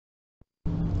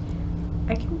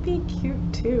I can be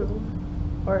cute too,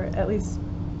 or at least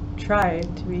try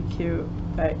to be cute,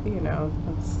 but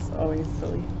that's always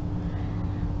silly.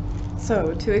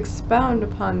 So, to expound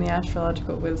upon the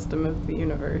astrological wisdom of the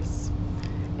universe,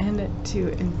 and to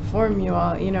inform you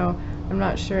all, I'm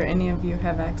not sure any of you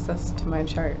have access to my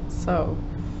chart, so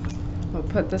we'll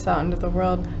put this out into the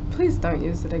world. Please don't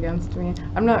use it against me.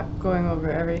 I'm not going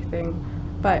over everything,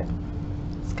 but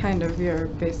it's kind of your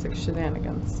basic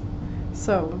shenanigans.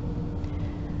 So,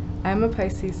 I'm a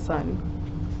Pisces sun,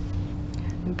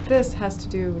 and this has to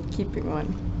do with keeping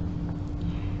one.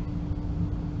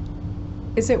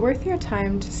 Is it worth your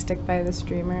time to stick by this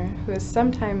dreamer who is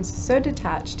sometimes so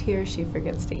detached he or she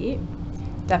forgets to eat?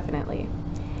 Definitely.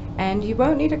 And you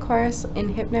won't need a course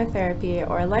in hypnotherapy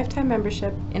or a lifetime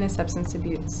membership in a substance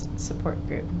abuse support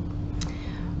group.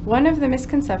 One of the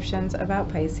misconceptions about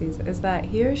Pisces is that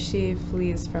he or she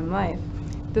flees from life.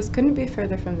 This couldn't be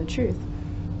further from the truth.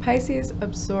 Pisces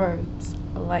absorbs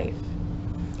life.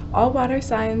 All water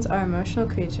signs are emotional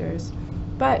creatures,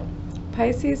 but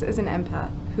Pisces is an empath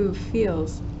who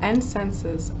feels and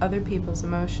senses other people's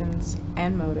emotions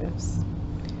and motives.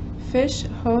 Fish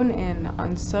hone in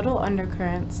on subtle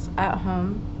undercurrents at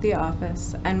home, the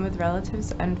office, and with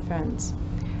relatives and friends.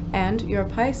 And your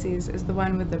Pisces is the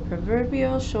one with the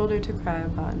proverbial shoulder to cry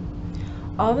upon.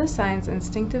 All the signs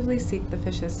instinctively seek the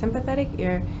fish's sympathetic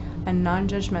ear and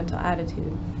non-judgmental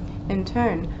attitude. In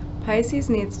turn, Pisces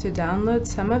needs to download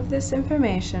some of this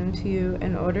information to you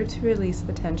in order to release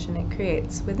the tension it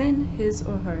creates within his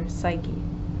or her psyche.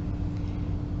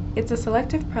 It's a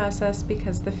selective process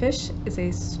because the fish is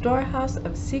a storehouse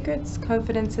of secrets,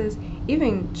 confidences,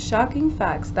 even shocking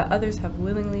facts that others have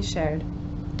willingly shared,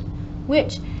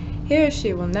 which he or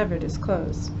she will never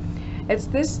disclose. It's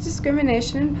this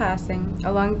discrimination in passing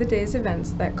along the day's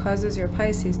events that causes your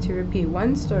Pisces to repeat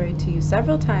one story to you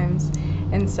several times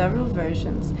in several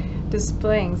versions,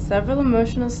 displaying several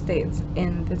emotional states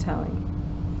in the telling.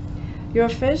 Your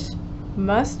fish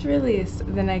must release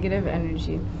the negative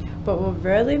energy, but will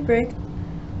rarely break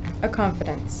a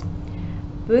confidence.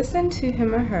 Listen to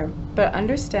him or her, but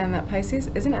understand that Pisces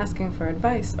isn't asking for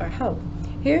advice or help.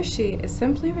 He or she is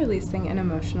simply releasing an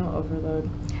emotional overload,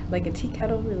 like a tea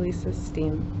kettle releases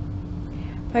steam.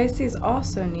 Pisces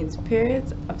also needs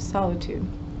periods of solitude.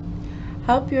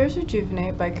 Help yours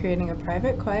rejuvenate by creating a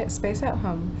private, quiet space at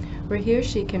home where he or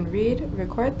she can read,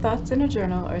 record thoughts in a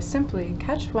journal, or simply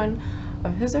catch one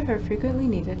of his or her frequently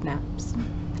needed naps.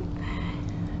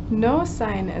 No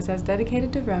sign is as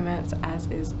dedicated to romance as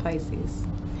is Pisces.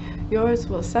 Yours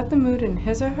will set the mood in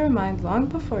his or her mind long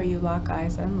before you lock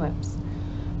eyes and lips.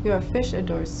 Your fish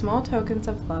adores small tokens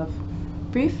of love,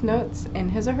 brief notes in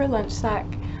his or her lunch sack,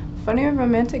 funny or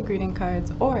romantic greeting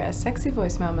cards, or a sexy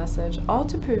voicemail message, all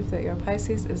to prove that your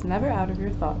Pisces is never out of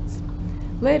your thoughts.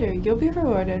 Later, you'll be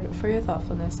rewarded for your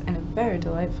thoughtfulness in a very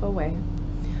delightful way.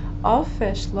 All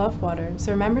fish love water,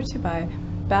 so remember to buy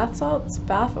bath salts,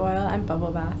 bath oil, and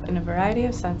bubble bath in a variety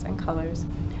of scents and colors.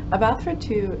 A bath for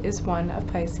two is one of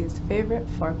Pisces' favorite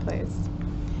foreplays.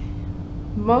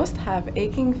 Most have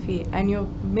aching feet, and you'll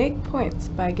make points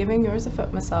by giving yours a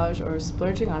foot massage or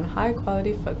splurging on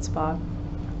high-quality foot spa.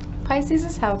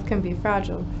 Pisces' health can be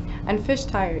fragile, and fish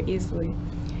tire easily.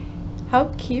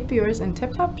 Help keep yours in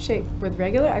tip-top shape with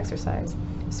regular exercise.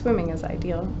 Swimming is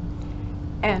ideal.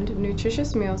 And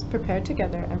nutritious meals prepared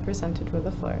together and presented with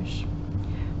a flourish.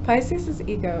 Pisces'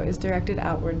 ego is directed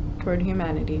outward toward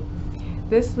humanity.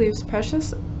 This leaves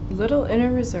precious little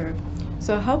inner reserve,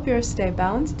 so help yours stay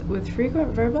balanced with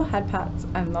frequent verbal head pats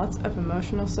and lots of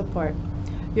emotional support.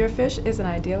 Your fish is an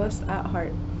idealist at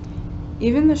heart.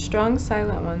 Even the strong,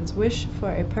 silent ones wish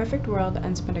for a perfect world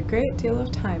and spend a great deal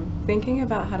of time thinking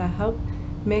about how to help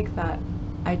make that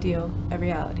ideal a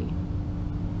reality.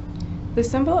 The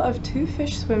symbol of two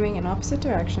fish swimming in opposite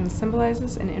directions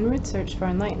symbolizes an inward search for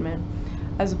enlightenment,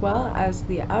 as well as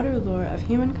the outer lure of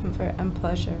human comfort and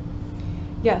pleasure.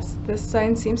 Yes, this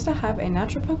sign seems to have a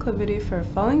natural proclivity for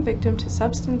falling victim to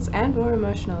substance and/or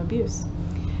emotional abuse.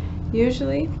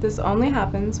 Usually, this only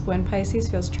happens when Pisces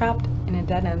feels trapped in a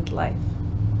dead-end life.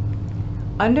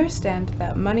 Understand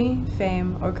that money,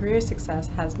 fame, or career success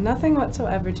has nothing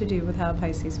whatsoever to do with how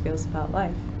Pisces feels about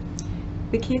life.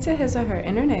 The key to his or her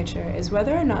inner nature is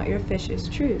whether or not your fish is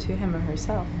true to him or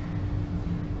herself.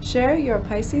 Share your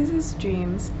Pisces'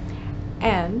 dreams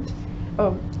and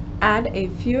add a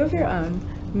few of your own,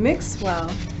 mix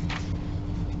well,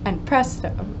 and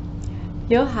presto,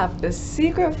 you'll have the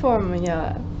secret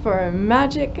formula for a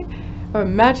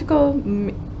magical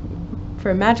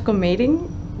mating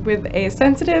with a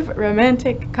sensitive,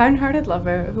 romantic, kind-hearted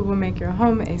lover who will make your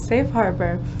home a safe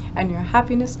harbor and your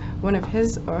happiness one of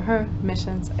his or her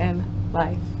missions in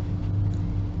life.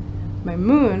 My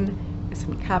moon is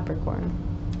in Capricorn.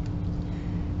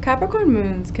 Capricorn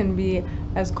moons can be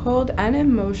as cold and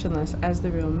emotionless as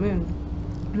the real moon.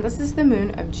 This is the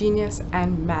moon of genius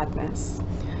and madness,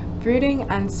 brooding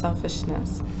and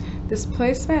selfishness. This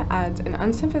placement adds an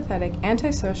unsympathetic,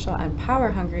 antisocial, and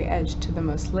power-hungry edge to the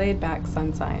most laid-back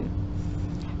sun sign.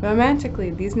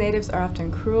 Romantically, these natives are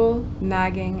often cruel,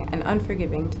 nagging, and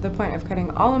unforgiving to the point of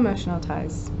cutting all emotional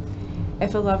ties.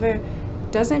 If a lover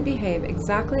doesn't behave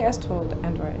exactly as told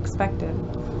and/or expected,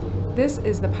 this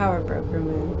is the power broker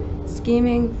moon,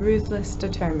 scheming, ruthless,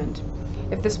 determined.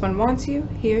 If this one wants you,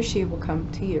 he or she will come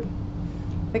to you.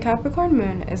 The Capricorn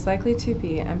moon is likely to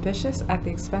be ambitious at the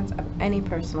expense of any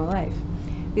personal life.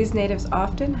 These natives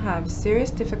often have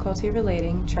serious difficulty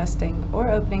relating, trusting, or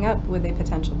opening up with a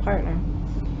potential partner.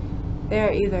 They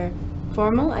are either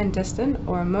formal and distant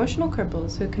or emotional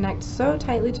cripples who connect so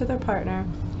tightly to their partner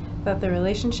that the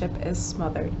relationship is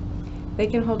smothered. They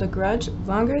can hold a grudge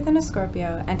longer than a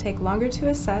Scorpio and take longer to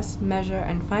assess, measure,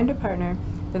 and find a partner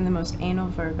than the most anal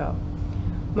Virgo.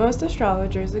 Most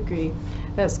astrologers agree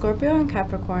that Scorpio and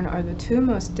Capricorn are the two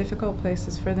most difficult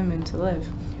places for the moon to live.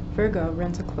 Virgo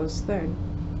runs a close third.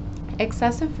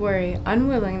 Excessive worry,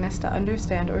 unwillingness to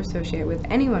understand or associate with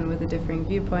anyone with a differing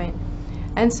viewpoint,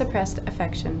 and suppressed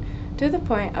affection to the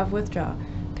point of withdrawal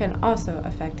can also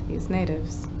affect these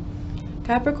natives.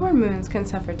 Capricorn moons can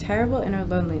suffer terrible inner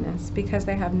loneliness because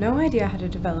they have no idea how to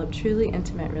develop truly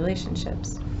intimate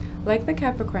relationships. Like the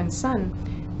Capricorn sun,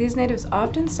 these natives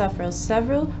often suffer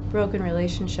several broken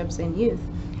relationships in youth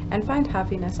and find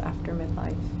happiness after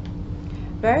midlife.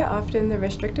 Very often, the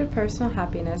restricted personal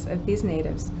happiness of these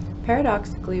natives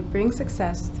paradoxically brings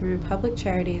success through public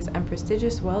charities and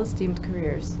prestigious, well-esteemed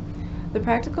careers. The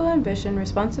practical ambition,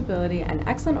 responsibility, and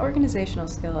excellent organizational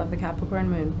skill of the Capricorn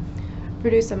moon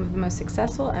produce some of the most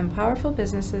successful and powerful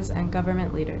business and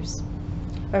government leaders.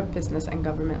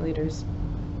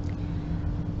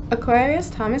 Aquarius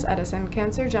Thomas Edison,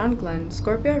 Cancer John Glenn,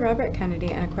 Scorpio Robert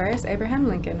Kennedy, and Aquarius Abraham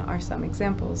Lincoln are some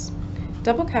examples.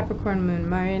 Double Capricorn moon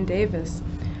Marion Davies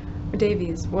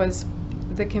was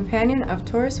the companion of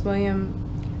Taurus William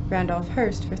Randolph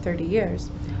Hearst for 30 years.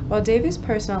 While Davies'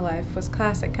 personal life was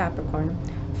classic Capricorn,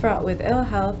 fraught with ill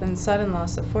health and sudden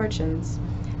loss of fortunes,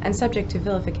 and subject to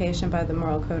vilification by the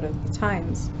moral code of the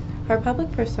times, her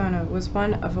public persona was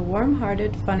one of a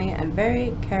warm-hearted, funny, and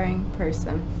very caring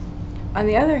person. On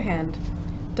the other hand,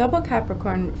 double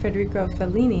Capricorn Federico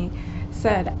Fellini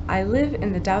said, "I live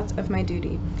in the doubts of my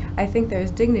duty. I think there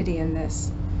is dignity in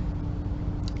this,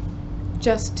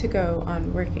 just to go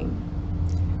on working."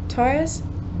 Taurus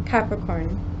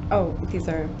Capricorn, these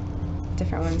are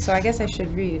different ones, so I guess I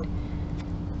should read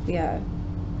the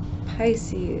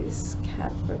Pisces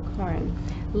Capricorn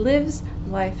lives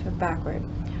life backward.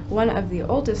 One of the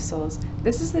oldest souls,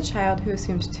 this is the child who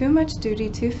assumes too much duty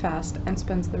too fast and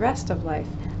spends the rest of life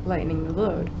lightening the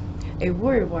load. A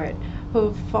worrywart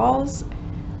who falls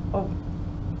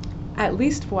at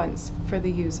least once for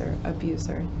the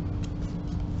abuser.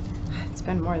 It's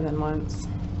been more than once.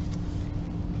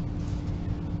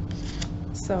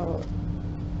 So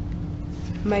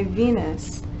my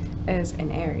Venus is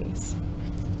in Aries.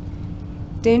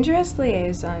 Dangerous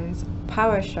liaisons,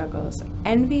 power struggles,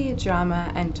 envy,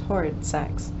 drama, and torrid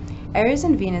sex. Aries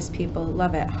and Venus people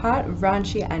love it hot,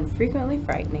 raunchy, and frequently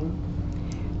frightening.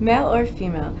 Male or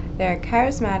female, they are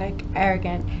charismatic,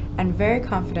 arrogant, and very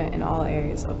confident in all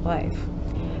areas of life.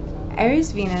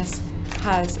 Aries Venus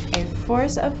has a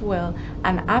force of will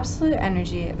and absolute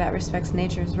energy that respects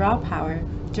nature's raw power.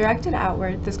 Directed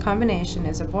outward, this combination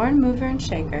is a born mover and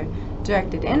shaker.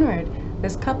 Directed inward,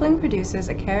 this coupling produces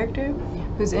a character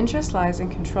whose interest lies in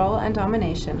control and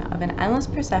domination of an endless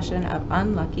procession of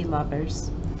unlucky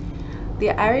lovers. The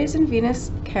Aries and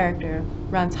Venus character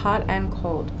runs hot and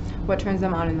cold. What turns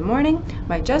them on in the morning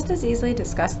might just as easily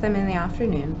disgust them in the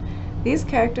afternoon. These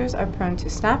characters are prone to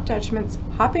snap judgments,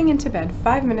 hopping into bed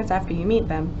 5 minutes after you meet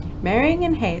them, marrying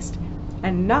in haste,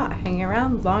 and not hanging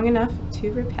around long enough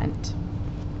to repent.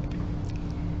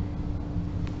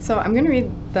 So I'm going to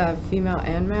read the female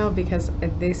and male because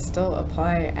they still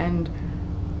apply and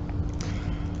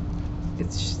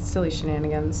it's silly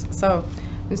shenanigans. So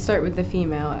let's start with the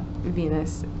female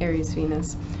Venus, Aries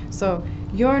Venus. So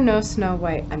you're no Snow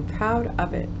White and proud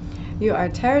of it. You are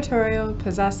territorial,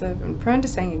 possessive, and prone to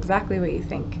saying exactly what you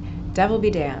think. Devil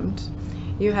be damned.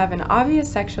 You have an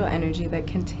obvious sexual energy that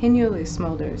continually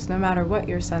smolders, no matter what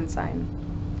your sun sign.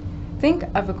 Think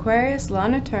of Aquarius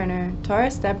Lana Turner,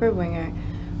 Taurus Deborah Winger.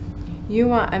 You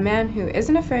want a man who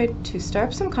isn't afraid to stir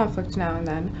up some conflict now and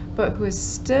then, but who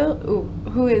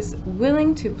is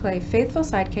willing to play faithful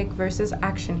sidekick versus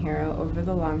action hero over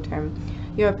the long term.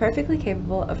 You are perfectly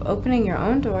capable of opening your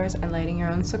own doors and lighting your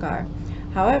own cigar.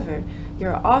 However, you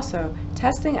are also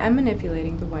testing and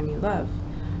manipulating the one you love.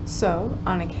 So,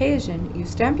 on occasion, you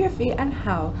stamp your feet and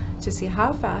howl to see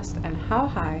how fast and how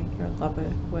high your lover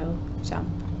will jump.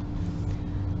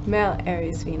 Male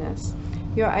Aries Venus.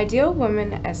 Your ideal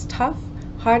woman is tough,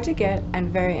 hard to get,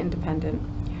 and very independent.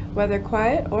 Whether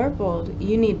quiet or bold,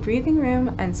 you need breathing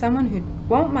room and someone who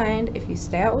won't mind if you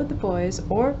stay out with the boys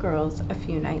or girls a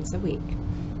few nights a week.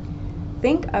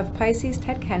 Think of Pisces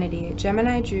Ted Kennedy,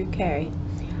 Gemini Drew Carey.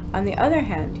 On the other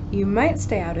hand, you might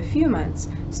stay out a few months,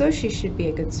 so she should be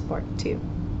a good sport too.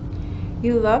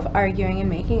 You love arguing and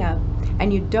making up,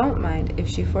 and you don't mind if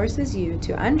she forces you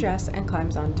to undress and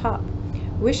climbs on top.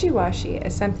 Wishy-washy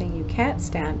is something you can't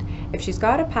stand. If she's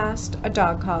got a past, a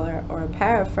dog collar, or a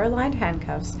pair of fur-lined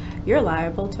handcuffs, you're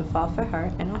liable to fall for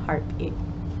her in a heartbeat.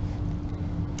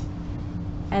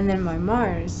 And then my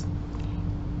Mars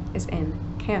is in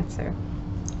Cancer.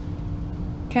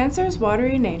 Cancer's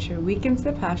watery nature weakens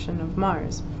the passion of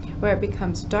Mars, where it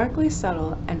becomes darkly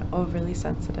subtle and overly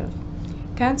sensitive.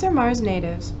 Cancer Mars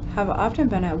natives have often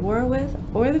been at war with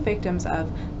or the victims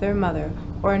of their mother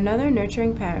or another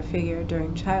nurturing parent figure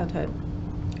during childhood.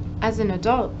 As an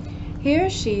adult, he or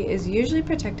she is usually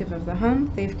protective of the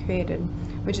home they've created,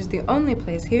 which is the only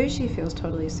place he or she feels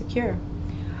totally secure.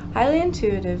 Highly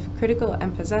intuitive, critical,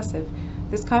 and possessive,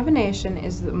 this combination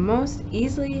is the most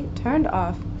easily turned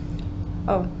off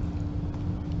of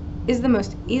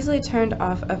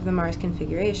the Mars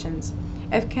configurations.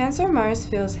 If Cancer Mars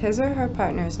feels his or her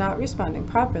partner is not responding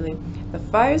properly, the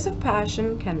fires of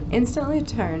passion can instantly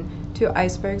turn to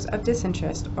icebergs of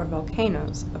disinterest or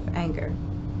volcanoes of anger.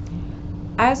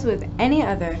 As with any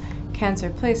other Cancer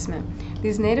placement,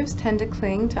 these natives tend to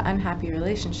cling to unhappy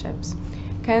relationships.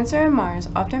 Cancer and Mars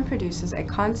often produces a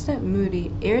constant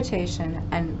moody irritation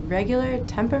and regular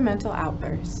temperamental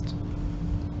outburst.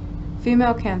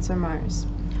 Female Cancer Mars.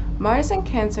 Mars in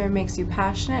Cancer makes you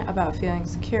passionate about feeling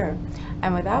secure,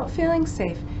 and without feeling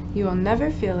safe, you will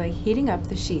never feel like heating up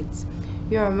the sheets.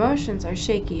 Your emotions are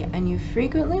shaky, and you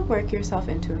frequently work yourself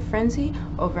into a frenzy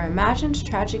over imagined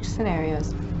tragic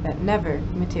scenarios that never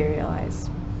materialize.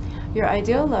 Your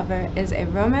ideal lover is a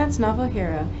romance novel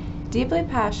hero, deeply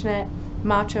passionate,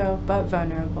 macho, but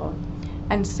vulnerable,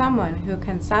 and someone who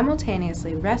can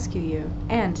simultaneously rescue you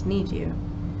and need you.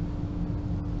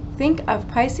 Think of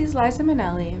Pisces Liza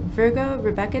Minnelli, Virgo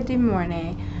Rebecca De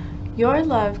Mornay. Your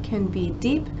love can be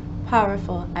deep,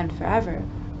 powerful, and forever,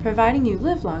 providing you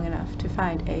live long enough to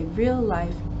find a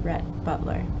real-life Rhett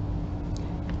Butler.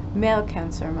 Male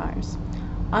Cancer Mars.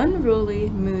 Unruly,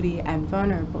 moody, and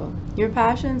vulnerable, your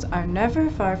passions are never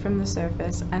far from the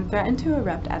surface and threaten to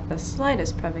erupt at the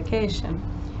slightest provocation.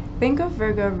 Think of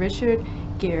Virgo Richard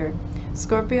Gere,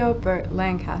 Scorpio Burt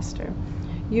Lancaster.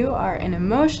 You are an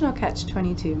emotional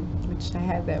catch-22, which I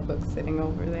had that book sitting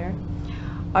over there.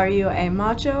 Are you a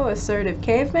macho, assertive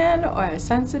caveman, or a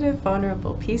sensitive,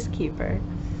 vulnerable peacekeeper?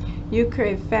 You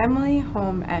crave family,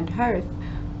 home, and hearth,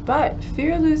 but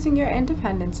fear losing your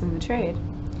independence in the trade.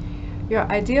 Your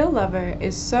ideal lover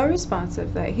is so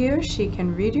responsive that he or she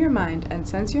can read your mind and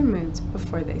sense your moods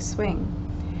before they swing.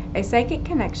 A psychic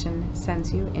connection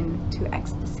sends you into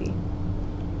ecstasy.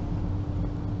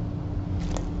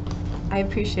 I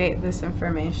appreciate this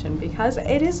information because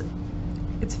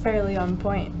it's fairly on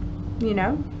point, you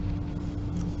know?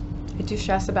 I do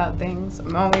stress about things.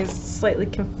 I'm always slightly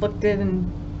conflicted and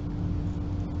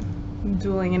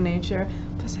dueling in nature.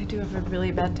 Plus, I do have a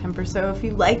really bad temper, so if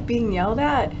you like being yelled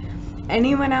at,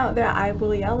 anyone out there, I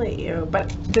will yell at you. But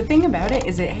the thing about it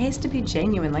is it has to be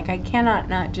genuine. Like, I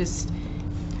cannot just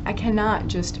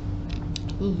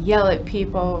yell at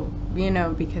people, you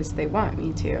know, because they want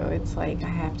me to. It's like I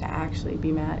have to actually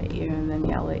be mad at you and then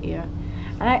yell at you.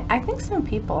 And I think some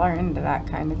people are into that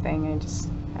kind of thing. I just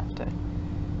have to,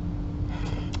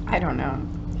 I don't know.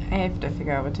 I have to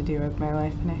figure out what to do with my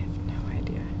life, and I have no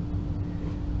idea.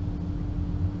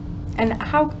 And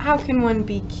how can one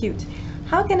be cute?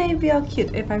 How can I be all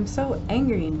cute if I'm so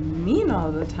angry and mean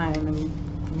all the time and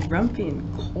grumpy and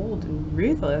cold and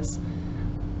ruthless?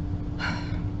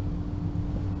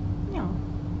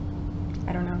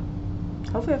 I don't know.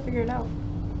 Hopefully I'll figure it out.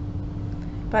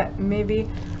 But maybe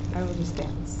I will just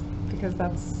dance, because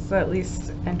that's at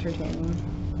least entertaining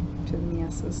to the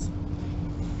me-esses.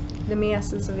 The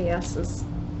me-esses of the esses.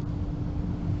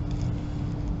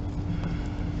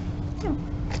 Yeah.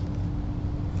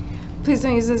 Please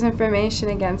don't use this information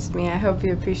against me. I hope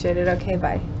you appreciate it. Okay,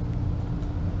 bye.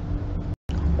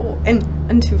 Oh,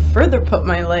 and to further put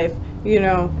my life, you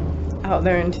know, out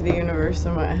there into the universe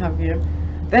and what have you,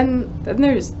 then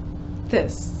there's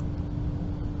this.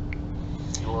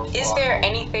 Is there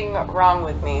anything wrong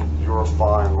with me? You're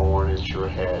fine, Lauren. It's your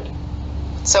head.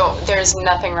 So there's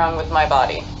nothing wrong with my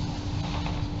body?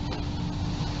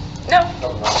 No.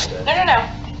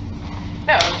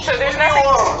 No. So there's nothing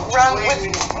wrong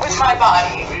with my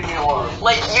body. Leave me alone.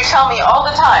 Like you tell me all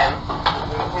the time.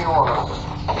 Leave me alone.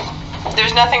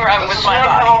 There's nothing wrong with my That's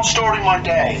not how body. I'm starting my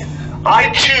day.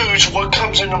 I choose what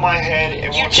comes into my head.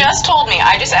 And You just told me.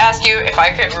 I just asked you if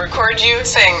I could record you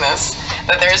saying this.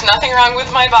 That there's nothing wrong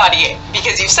with my body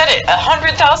because you've said it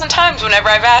 100,000 times whenever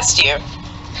I've asked you.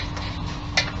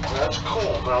 That's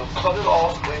cool. Now cut it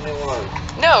off. Leave me alone.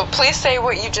 No, please say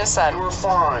what you just said. You're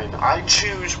fine. I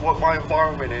choose what my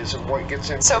environment is and what gets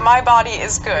into So my body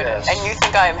is good, Yes. and you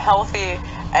think I am healthy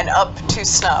and up to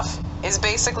snuff, is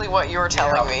basically what you're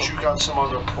telling me. You got some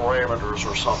other parameters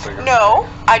or something. No,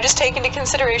 I just take into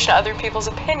consideration other people's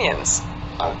opinions.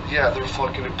 Yeah, their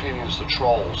fucking opinions, the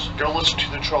trolls. Go listen to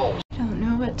the trolls. I don't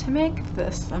know what to make of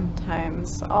this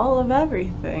sometimes. All of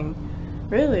everything.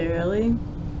 Really.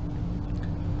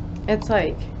 It's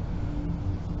like,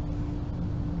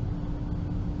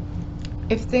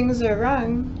 if things are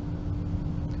wrong,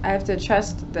 I have to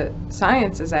trust that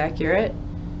science is accurate,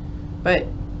 but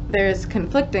there's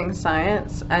conflicting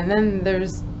science, and then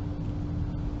there's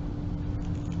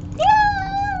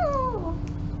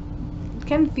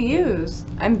confused.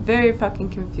 I'm very fucking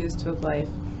confused with life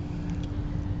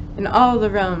in all the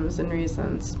realms and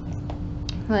reasons.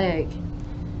 Like,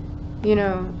 you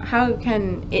know, how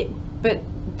can it, but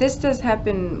this does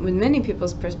happen with many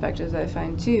people's perspectives, I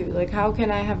find too. Like, how can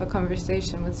I have a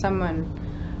conversation with someone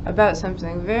about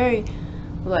something very,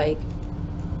 like,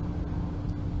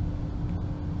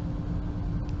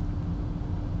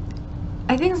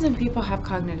 I think some people have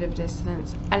cognitive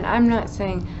dissonance, and I'm not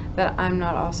saying that I'm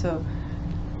not also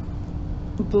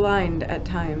blind at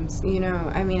times, you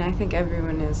know. I mean, I think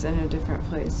everyone is in a different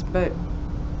place, but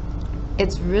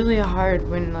it's really hard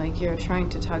when, like, you're trying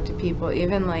to talk to people,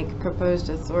 even like proposed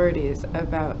authorities,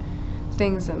 about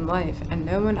things in life, and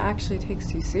no one actually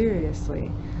takes you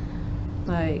seriously.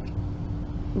 Like,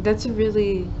 that's a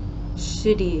really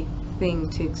shitty thing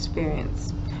to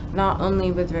experience, not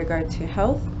only with regard to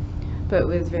health, but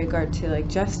with regard to, like,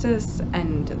 justice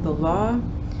and the law,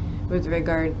 with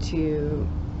regard to,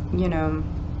 you know,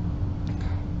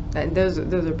 those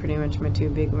are pretty much my two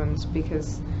big ones.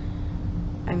 Because,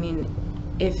 I mean,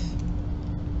 if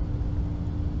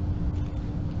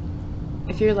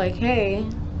you're like, hey,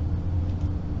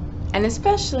 and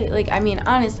especially, like, I mean,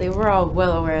 honestly, we're all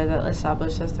well aware that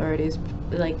established authorities,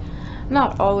 like,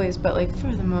 not always, but, like,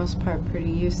 for the most part,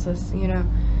 pretty useless, you know.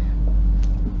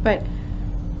 But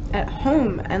at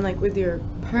home, and, like, with your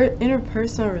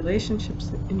interpersonal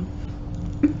relationships in,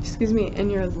 excuse me, in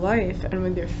your life, and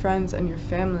with your friends and your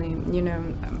family, you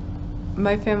know,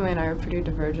 my family and I are pretty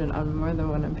divergent on more than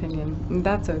one opinion, and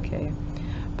that's okay.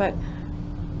 But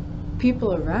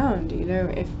people around, you know,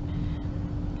 if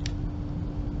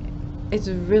it's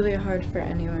really hard for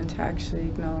anyone to actually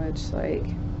acknowledge, like,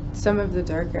 some of the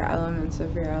darker elements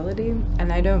of reality,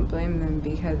 and I don't blame them,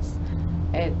 because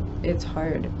it's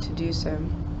hard to do so.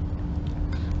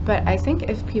 But I think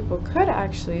if people could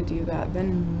actually do that,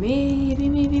 then maybe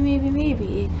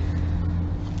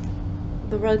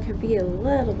the world could be a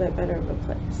little bit better of a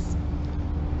place.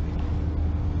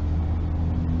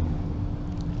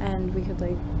 And we could,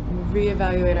 like,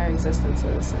 reevaluate our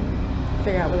existences and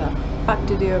figure out what the fuck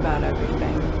to do about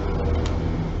everything.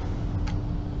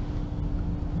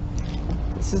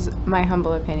 This is my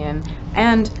humble opinion.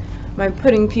 And my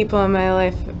putting people in my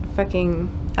life fucking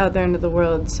out there into the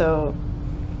world, so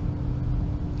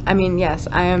I mean, yes,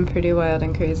 I am pretty wild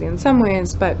and crazy in some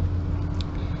ways, but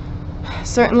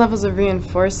certain levels of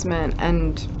reinforcement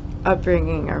and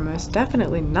upbringing are most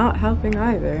definitely not helping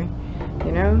either,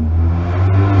 you know?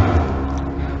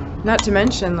 Not to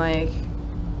mention, like,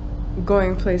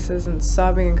 going places and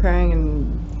sobbing and crying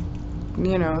and,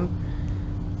 you know,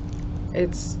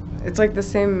 it's like the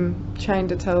same trying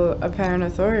to tell apparent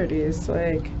authorities,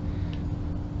 like,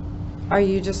 are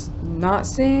you just not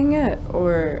seeing it,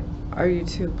 or are you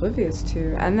too oblivious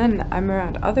to? And then I'm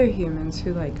around other humans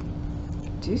who, like,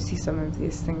 do see some of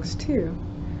these things too.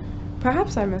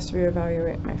 Perhaps I must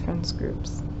reevaluate my friends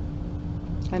groups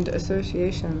and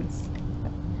associations,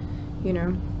 you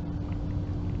know.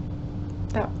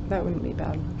 That wouldn't be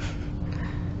bad.